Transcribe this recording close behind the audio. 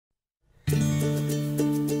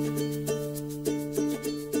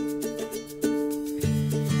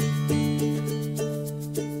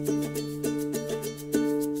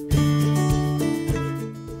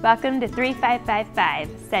Welcome to 3555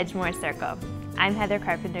 Sedgemoor Circle. I'm Heather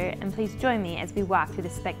Carpenter, and please join me as we walk through the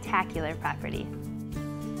spectacular property.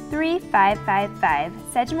 3555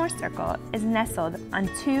 Sedgemoor Circle is nestled on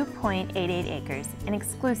 2.88 acres in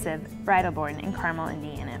exclusive Bridleborn in Carmel,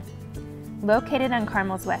 Indiana. Located on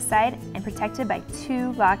Carmel's west side and protected by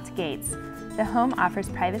 2 locked gates, the home offers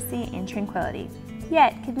privacy and tranquility,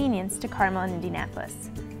 yet convenience to Carmel and Indianapolis.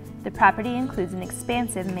 The property includes an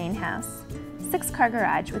expansive main house, 6-car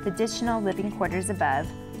garage with additional living quarters above,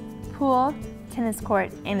 pool, tennis court,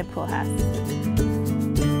 and a pool house.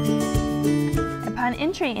 Upon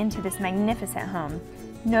entry into this magnificent home,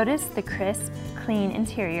 notice the crisp, clean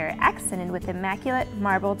interior accented with immaculate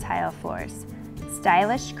marble tile floors,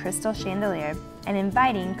 stylish crystal chandelier, and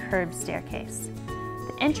inviting curved staircase.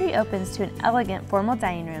 The entry opens to an elegant formal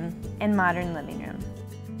dining room and modern living room.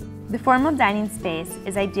 The formal dining space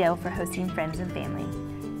is ideal for hosting friends and family.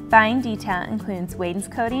 Fine detail includes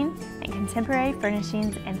wainscoting and contemporary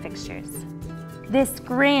furnishings and fixtures. This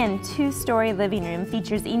grand 2-story living room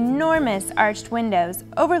features enormous arched windows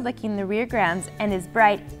overlooking the rear grounds and is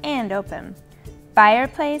bright and open.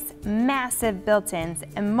 Fireplace, massive built-ins,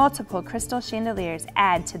 and multiple crystal chandeliers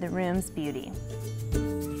add to the room's beauty.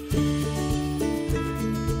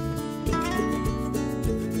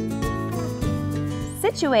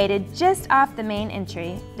 Situated just off the main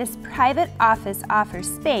entry, this private office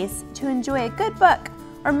offers space to enjoy a good book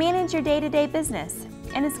or manage your day-to-day business,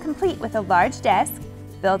 and is complete with a large desk,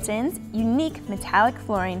 built-ins, unique metallic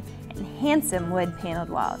flooring, and handsome wood-paneled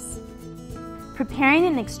walls. Preparing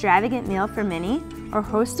an extravagant meal for many or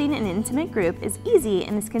hosting an intimate group is easy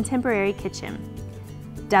in this contemporary kitchen.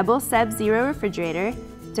 Double sub-zero refrigerator,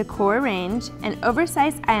 decor range, and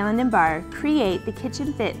oversized island and bar create the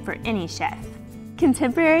kitchen fit for any chef.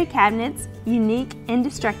 Contemporary cabinets, unique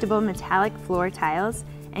indestructible metallic floor tiles,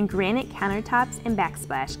 and granite countertops and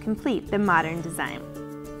backsplash complete the modern design.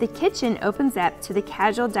 The kitchen opens up to the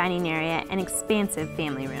casual dining area and expansive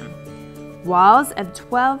family room. Walls of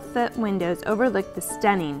 12-foot windows overlook the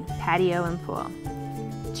stunning patio and pool.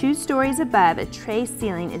 2 stories above, a tray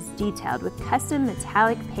ceiling is detailed with custom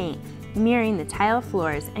metallic paint mirroring the tile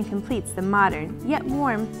floors and completes the modern yet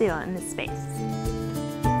warm feel in the space.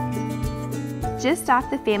 Just off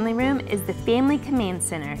the family room is the Family Command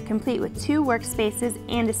Center, complete with 2 workspaces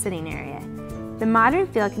and a sitting area. The modern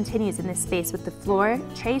feel continues in this space with the floor,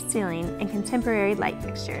 tray ceiling, and contemporary light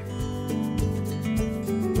fixture.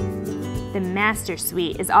 The Master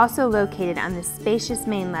Suite is also located on the spacious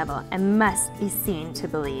main level and must be seen to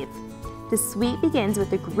believe. The suite begins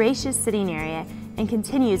with a gracious sitting area and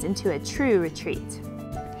continues into a true retreat.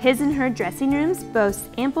 His and her dressing rooms boast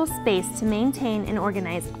ample space to maintain and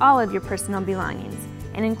organize all of your personal belongings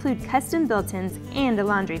and include custom built-ins and a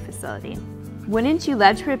laundry facility. Wouldn't you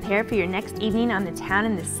love to prepare for your next evening on the town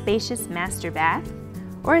in this spacious master bath?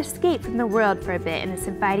 Or escape from the world for a bit in this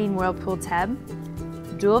inviting whirlpool tub?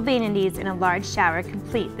 Dual vanities and a large shower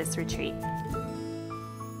complete this retreat.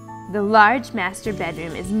 The large master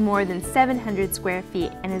bedroom is more than 700 square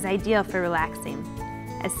feet and is ideal for relaxing.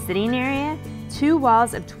 A sitting area, 2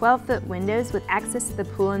 walls of 12-foot windows with access to the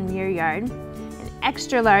pool and rear yard, an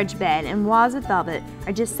extra large bed, and walls of velvet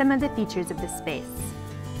are just some of the features of this space.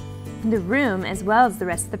 The room, as well as the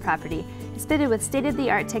rest of the property, is fitted with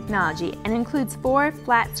state-of-the-art technology and includes 4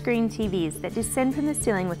 flat-screen TVs that descend from the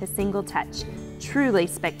ceiling with a single touch. Truly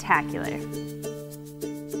spectacular.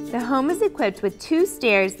 The home is equipped with 2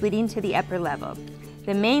 stairs leading to the upper level.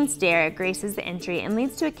 The main stair graces the entry and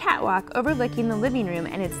leads to a catwalk overlooking the living room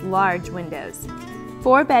and its large windows.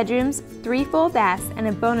 4 bedrooms, 3 full baths, and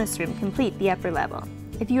a bonus room complete the upper level.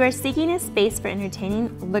 If you are seeking a space for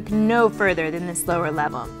entertaining, look no further than this lower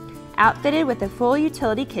level. Outfitted with a full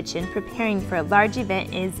utility kitchen, preparing for a large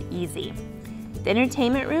event is easy. The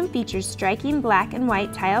entertainment room features striking black and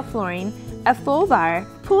white tile flooring, a full bar,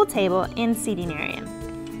 pool table, and seating area.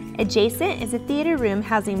 Adjacent is a theater room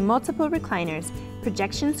housing multiple recliners,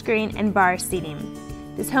 projection screen, and bar seating.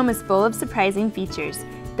 This home is full of surprising features,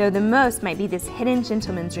 though the most might be this hidden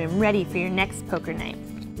gentleman's room ready for your next poker night.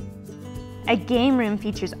 A game room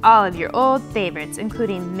features all of your old favorites,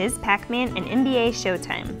 including Ms. Pac-Man and NBA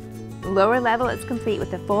Showtime. The lower level is complete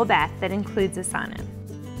with a full bath that includes a sauna.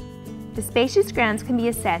 The spacious grounds can be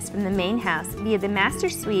accessed from the main house via the master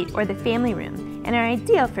suite or the family room and are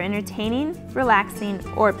ideal for entertaining, relaxing,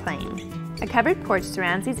 or playing. A covered porch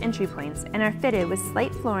surrounds these entry points and are fitted with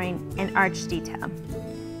slate flooring and arched detail.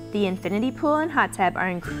 The infinity pool and hot tub are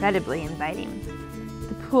incredibly inviting.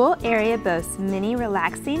 The pool area boasts many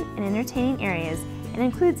relaxing and entertaining areas and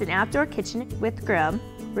includes an outdoor kitchen with grill,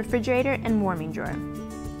 refrigerator, and warming drawer.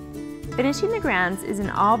 Finishing the grounds is an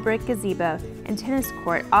all-brick gazebo and tennis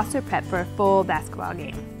court also prepped for a full basketball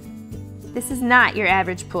game. This is not your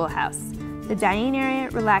average pool house. The dining area,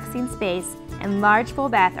 relaxing space, and large full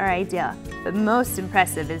bath are ideal, but most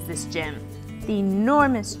impressive is this gym. The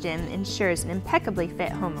enormous gym ensures an impeccably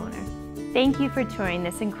fit homeowner. Thank you for touring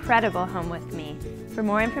this incredible home with me. For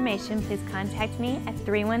more information, please contact me at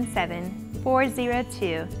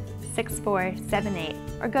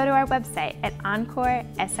 317-402-6478 or go to our website at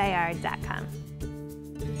encoresir.com.